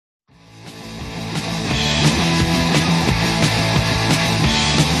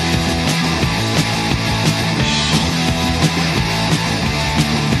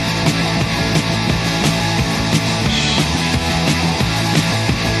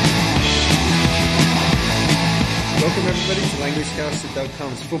Welcome everybody to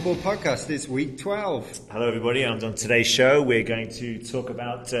LanguageCaster.com's football podcast. This week 12. Hello everybody, and on today's show we're going to talk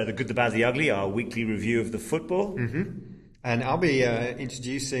about the good, the bad, the ugly, our weekly review of the football. And I'll be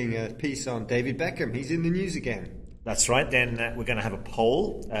introducing a piece on David Beckham. He's in the news again. That's right. Then we're going to have a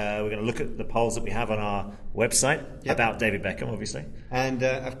poll. We're going to look at the polls that we have on our website about David Beckham, obviously. And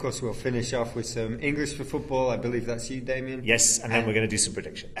of course we'll finish off with some English for football. I believe that's you, Damien. Yes, and then we're going to do some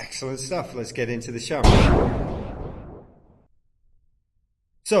predictions. Excellent stuff. Let's get into the show.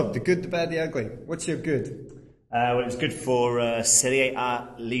 So, the good, the bad, the ugly. What's your good? Well, it's good for Serie A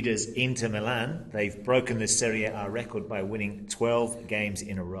leaders Inter Milan. They've broken the Serie A record by winning 12 games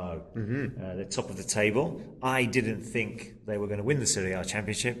in a row. They're top of the table. I didn't think they were going to win the Serie A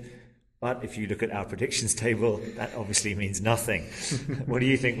championship, but if you look at our predictions table, that obviously means nothing. What do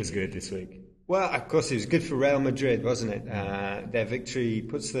you think was good this week? Well, of course, it was good for Real Madrid, wasn't it? Their victory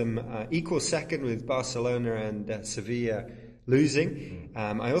puts them equal second with Barcelona and Sevilla losing.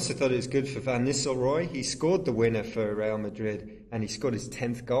 I also thought it was good for Van Nistelrooy. He scored the winner for Real Madrid, and he scored his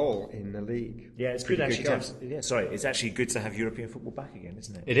 10th goal in the league. Yeah, it's good actually. It's actually good to have European football back again,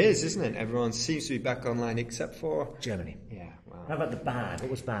 isn't it? It is, isn't it? Everyone seems to be back online except for Germany. Yeah. Wow. How about the bad? What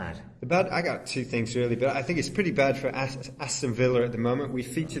was bad? The bad, I got two things really, but I think it's pretty bad for Aston Villa at the moment. We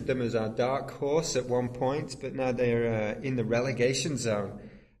featured them as our dark horse at one point, but now they're in the relegation zone,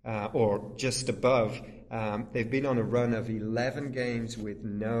 or just above. They've been on a run of 11 games with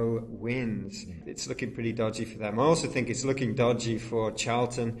no wins. It's looking pretty dodgy for them. I also think it's looking dodgy for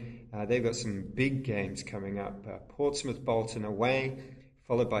Charlton. They've got some big games coming up. Portsmouth, Bolton away,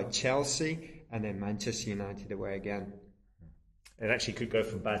 followed by Chelsea, and then Manchester United away again. It actually could go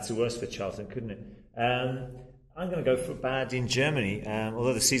from bad to worse for Charlton, couldn't it? I'm going to go for bad in Germany.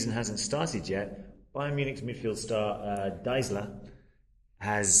 Although the season hasn't started yet, Bayern Munich's midfield star Deisler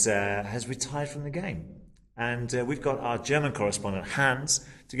has retired from the game. And we've got our German correspondent, Hans,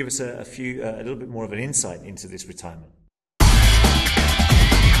 to give us a little bit more of an insight into this retirement.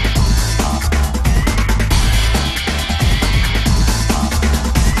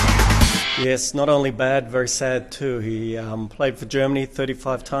 Yes, not only bad, very sad too. He played for Germany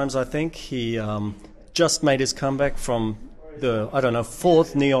 35 times, I think. He just made his comeback from the,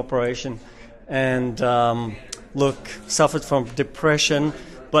 fourth knee operation. And, suffered from depression.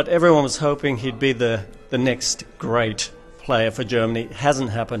 But everyone was hoping he'd be the next great player for Germany. It hasn't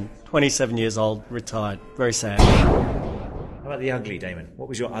happened. 27 years old, retired. Very sad. How about the ugly, Damon? What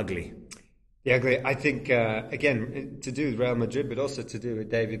was your ugly? The ugly, I think, again, to do with Real Madrid, but also to do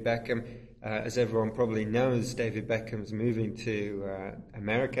with David Beckham. As everyone probably knows, David Beckham's moving to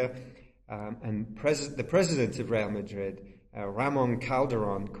America. And the president of Real Madrid, Ramon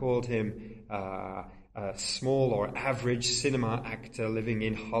Calderon, called him a small or average cinema actor living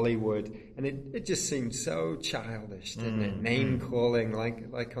in Hollywood, and it just seemed so childish, didn't it? Name calling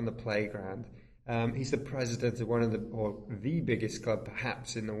like on the playground. He's the president of one of the biggest club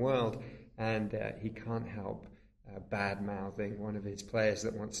perhaps in the world, and he can't help bad mouthing one of his players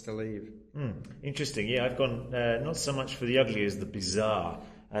that wants to leave. Interesting. Yeah, I've gone not so much for the ugly as the bizarre.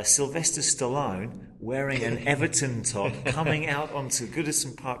 Sylvester Stallone wearing an Everton top, coming out onto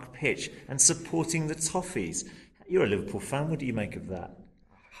Goodison Park pitch and supporting the Toffees. You're a Liverpool fan. What do you make of that?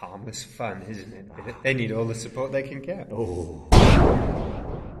 Harmless fun, isn't it? They need all the support they can get. Oh.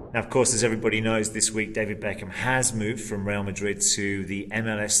 Now, of course, as everybody knows, this week David Beckham has moved from Real Madrid to the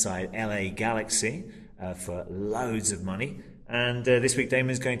MLS side, LA Galaxy, for loads of money. And this week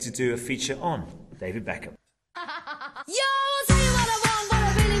Damon is going to do a feature on David Beckham.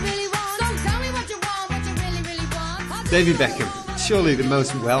 David Beckham, surely the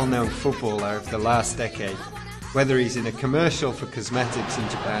most well-known footballer of the last decade. Whether he's in a commercial for cosmetics in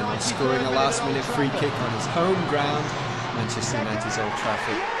Japan or scoring a last-minute free kick on his home ground, Manchester United's Old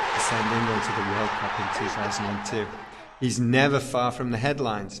Trafford, to send England to the World Cup in 2002. He's never far from the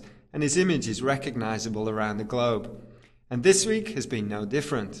headlines, and his image is recognisable around the globe. And this week has been no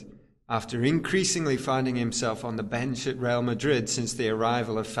different. After increasingly finding himself on the bench at Real Madrid since the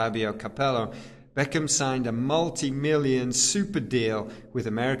arrival of Fabio Capello, Beckham signed a multi-million super deal with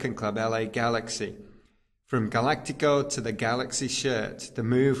American club LA Galaxy. From Galactico to the Galaxy shirt, the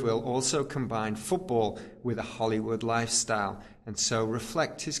move will also combine football with a Hollywood lifestyle and so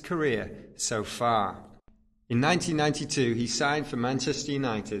reflect his career so far. In 1992, he signed for Manchester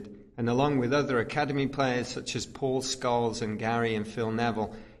United, and along with other academy players such as Paul Scholes and Gary and Phil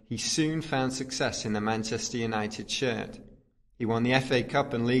Neville, he soon found success in the Manchester United shirt. He won the FA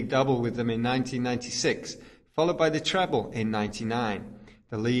Cup and League double with them in 1996, followed by the treble in 99,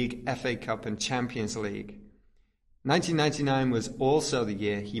 the League, FA Cup and Champions League. 1999 was also the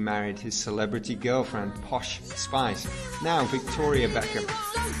year he married his celebrity girlfriend, Posh Spice, now Victoria Beckham.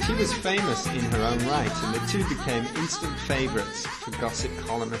 She was famous in her own right, and the two became instant favourites for gossip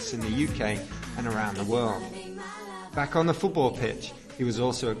columnists in the UK and around the world. Back on the football pitch, he was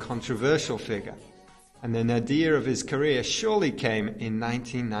also a controversial figure, and the nadir of his career surely came in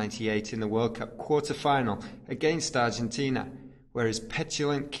 1998 in the World Cup quarter-final against Argentina, where his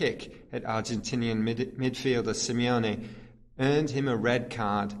petulant kick at Argentinian midfielder Simeone earned him a red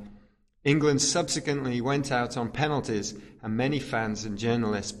card. England subsequently went out on penalties, and many fans and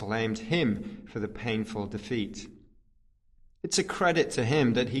journalists blamed him for the painful defeat. It's a credit to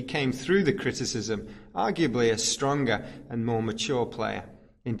him that he came through the criticism, arguably a stronger and more mature player.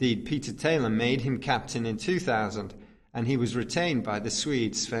 Indeed, Peter Taylor made him captain in 2000, and he was retained by the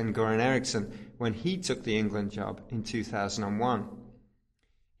Swede Sven-Göran Eriksson when he took the England job in 2001.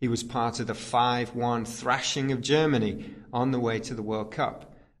 He was part of the 5-1 thrashing of Germany on the way to the World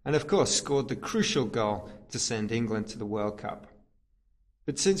Cup, and of course scored the crucial goal to send England to the World Cup.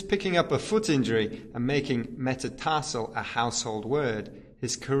 But since picking up a foot injury and making metatarsal a household word,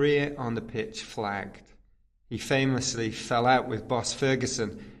 his career on the pitch flagged. He famously fell out with boss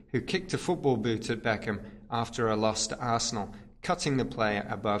Ferguson, who kicked a football boot at Beckham after a loss to Arsenal, cutting the player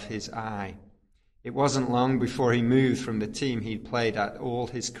above his eye. It wasn't long before he moved from the team he'd played at all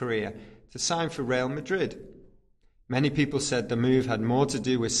his career to sign for Real Madrid. Many people said the move had more to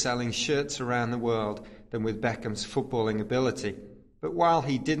do with selling shirts around the world than with Beckham's footballing ability. But while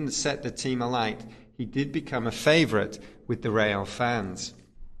he didn't set the team alight, he did become a favourite with the Real fans.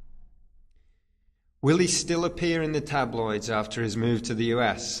 Will he still appear in the tabloids after his move to the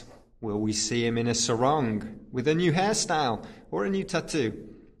US? Will we see him in a sarong, with a new hairstyle or a new tattoo?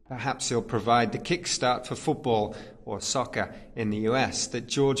 Perhaps he'll provide the kickstart for football or soccer in the US that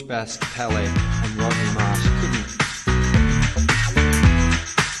George Best, Pele and Rodney Marsh couldn't.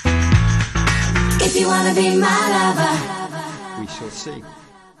 If you want to be my lover, We shall see.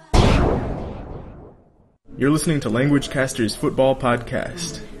 You're listening to LanguageCaster's Football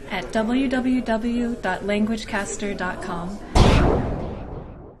Podcast at www.languagecaster.com.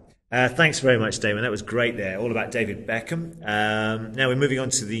 Thanks very much, Damon. That was great there, all about David Beckham. Now we're moving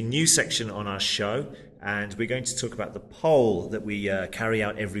on to the new section on our show, and we're going to talk about the poll that we carry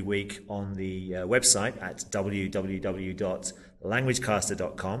out every week on the website at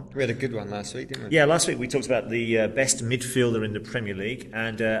www.languagecaster.com. We had a good one last week, didn't we? Yeah, last week we talked about the best midfielder in the Premier League,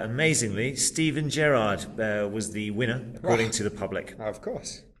 and amazingly, Steven Gerrard was the winner, according to the public. Of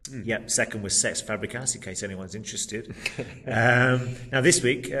course. Yep, second was Cesc Fabregas, in case anyone's interested. Now this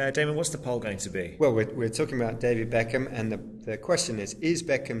week, Damon, what's the poll going to be? Well, we're talking about David Beckham, and the question is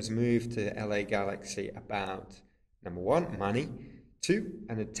Beckham's move to LA Galaxy about, number one, money, 2,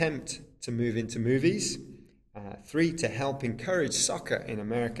 an attempt to move into movies, 3, to help encourage soccer in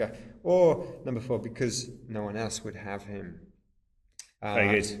America, or number 4, because no one else would have him?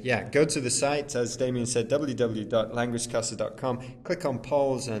 Very good. Yeah, go to the site, as Damien said, www.languagecaster.com. Click on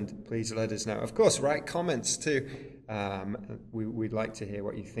polls and please let us know. Of course, write comments too. We'd like to hear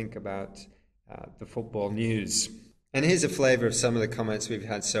what you think about the football news. And here's a flavour of some of the comments we've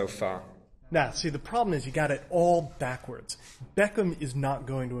had so far. Now, see, the problem is you got it all backwards. Beckham is not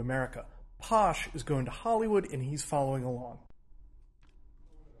going to America. Posh is going to Hollywood, and he's following along.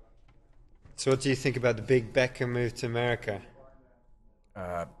 So what do you think about the big Beckham move to America?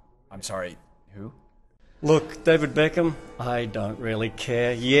 I'm sorry, who? Look, David Beckham, I don't really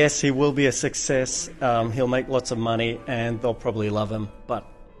care. Yes, he will be a success. He'll make lots of money and they'll probably love him. But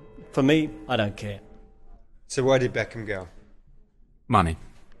for me, I don't care. So why did Beckham go? Money.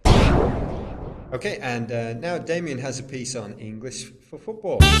 Okay, and now Damien has a piece on English for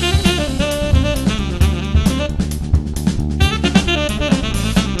football.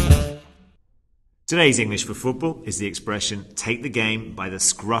 Today's English for football is the expression, take the game by the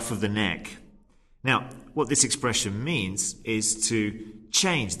scruff of the neck. Now, what this expression means is to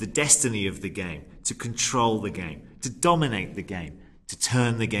change the destiny of the game, to control the game, to dominate the game, to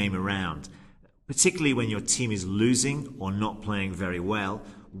turn the game around. Particularly when your team is losing or not playing very well,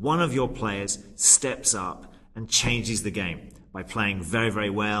 one of your players steps up and changes the game by playing very, very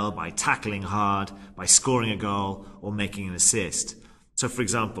well, by tackling hard, by scoring a goal or making an assist. So, for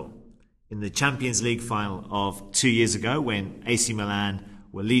example, in the Champions League final of 2 years ago, when AC Milan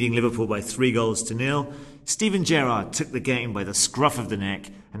were leading Liverpool by 3-0, Steven Gerrard took the game by the scruff of the neck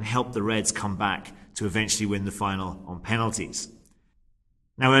and helped the Reds come back to eventually win the final on penalties.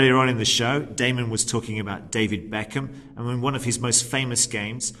 Now, earlier on in the show, Damon was talking about David Beckham, and in one of his most famous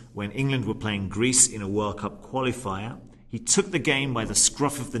games, when England were playing Greece in a World Cup qualifier, he took the game by the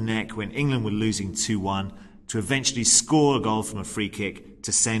scruff of the neck when England were losing 2-1 to eventually score a goal from a free kick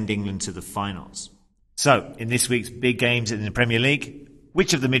to send England to the finals. So, in this week's big games in the Premier League,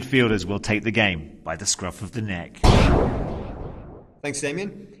 which of the midfielders will take the game by the scruff of the neck? Thanks,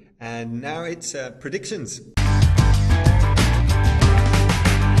 Damien. And now it's predictions.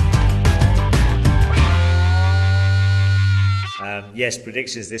 Yes,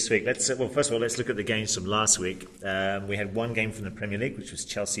 predictions this week. First of all, let's look at the games from last week. We had one game from the Premier League, which was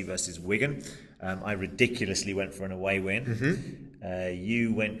Chelsea versus Wigan. I ridiculously went for an away win.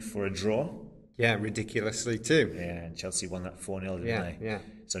 You went for a draw. Yeah, ridiculously too. Yeah, and Chelsea won that 4-0, didn't they? Yeah.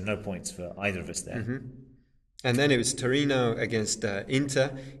 So no points for either of us there. And then it was Torino against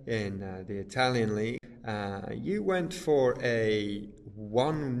Inter in the Italian league. You went for a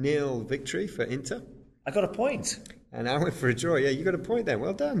 1-0 victory for Inter. I got a point. And I went for a draw. Yeah, you got a point there.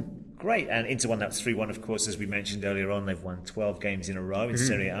 Well done. Great. And Inter won that 3-1, of course, as we mentioned earlier on. They've won 12 games in a row in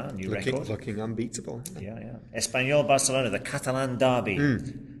Serie A, new record. Looking unbeatable. Yeah. Espanyol Barcelona, the Catalan derby.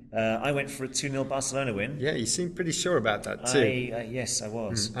 I went for a 2-0 Barcelona win. Yeah, you seem pretty sure about that too. Yes, I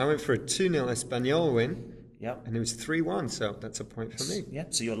was. I went for a 2-0 Espanyol win. Yep. And it was 3-1, so that's a point for me. Yeah,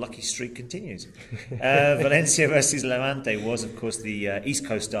 so your lucky streak continues. Valencia versus Levante was, of course, the East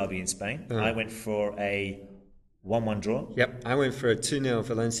Coast derby in Spain. I went for a 1-1 draw. Yep, I went for a 2-0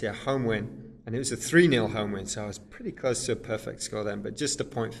 Valencia home win, and it was a 3-0 home win, so I was pretty close to a perfect score then, but just a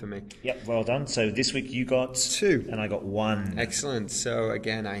point for me. Yep, well done. So this week you got 2. And I got 1. Excellent. So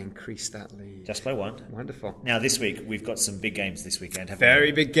again, I increased that lead. Just by 1. Wonderful. Now this week, we've got some big games this weekend, haven't we?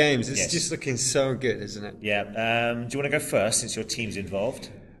 Very big games. It's Yes. just looking so good, isn't it? Yeah. Do you want to go first, since your team's involved?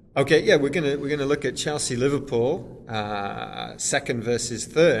 Okay, yeah, we're gonna look at Chelsea Liverpool, second versus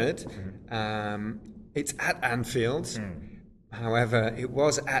third. It's at Anfield. However, it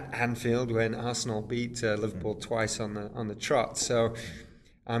was at Anfield when Arsenal beat Liverpool twice on the trot. So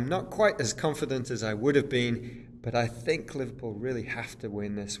I'm not quite as confident as I would have been, but I think Liverpool really have to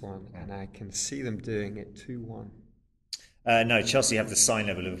win this one, and I can see them doing it 2-1. No, Chelsea have the sign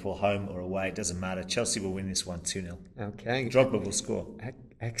over Liverpool, home or away. It doesn't matter. Chelsea will win this one 2-0. Okay. Drogba will score.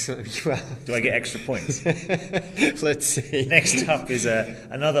 Excellent. Well, Do I get extra points? let's see. Next up is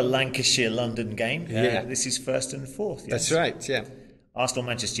another Lancashire-London game. Yeah. This is first and fourth. Yes? That's right, yeah.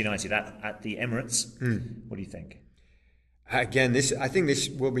 Arsenal-Manchester United at the Emirates. What do you think? Again, I think this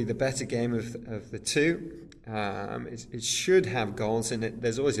will be the better game of the two. It should have goals in it.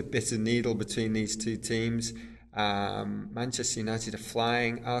 There's always a bit of needle between these two teams. Manchester United are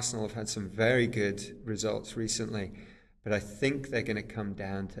flying. Arsenal have had some very good results recently, but I think they're going to come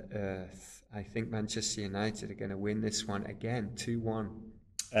down to earth. I think Manchester United are going to win this one again, 2-1.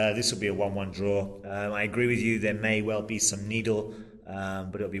 This will be a 1-1 draw. I agree with you. There may well be some needle,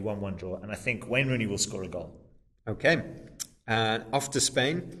 but it'll be 1-1 draw. And I think Wayne Rooney will score a goal. Okay. Off to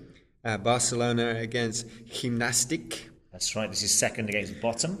Spain. Barcelona against Gimnastic. That's right. This is second against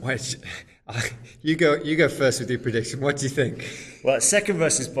bottom. Wait, you go first with your prediction. What do you think? Well, it's second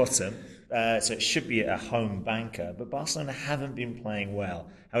versus bottom, so it should be a home banker. But Barcelona haven't been playing well.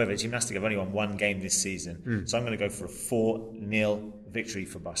 However, Gimnastic have only won one game this season, so I'm going to go for a 4-0 victory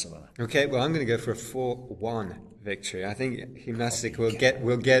for Barcelona. Okay, well, I'm going to go for a 4-1 victory. I think Gimnastic will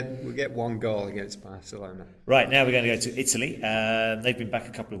get one goal against Barcelona. Right, now we're going to go to Italy. They've been back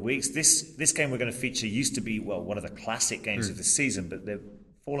a couple of weeks. This game we're going to feature used to be, well, one of the classic games of the season, but they're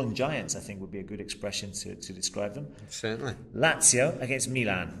fallen giants, I think, would be a good expression to describe them. Certainly. Lazio against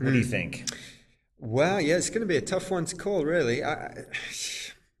Milan. What do you think? Well, yeah, it's going to be a tough one to call, really.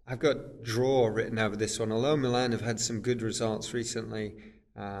 I've got draw written over this one, although Milan have had some good results recently,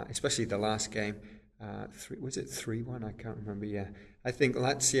 especially the last game. Was it 3-1? I can't remember. Yeah, I think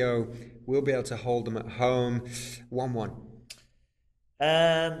Lazio will be able to hold them at home. 1-1.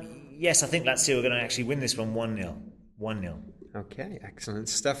 Yes, I think Lazio are going to actually win this one 1-0. 1-0. Okay, excellent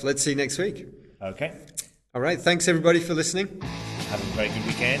stuff. Let's see next week. Okay. All right, thanks everybody for listening. Have a very good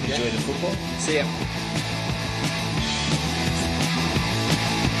weekend. Enjoy the football. See ya.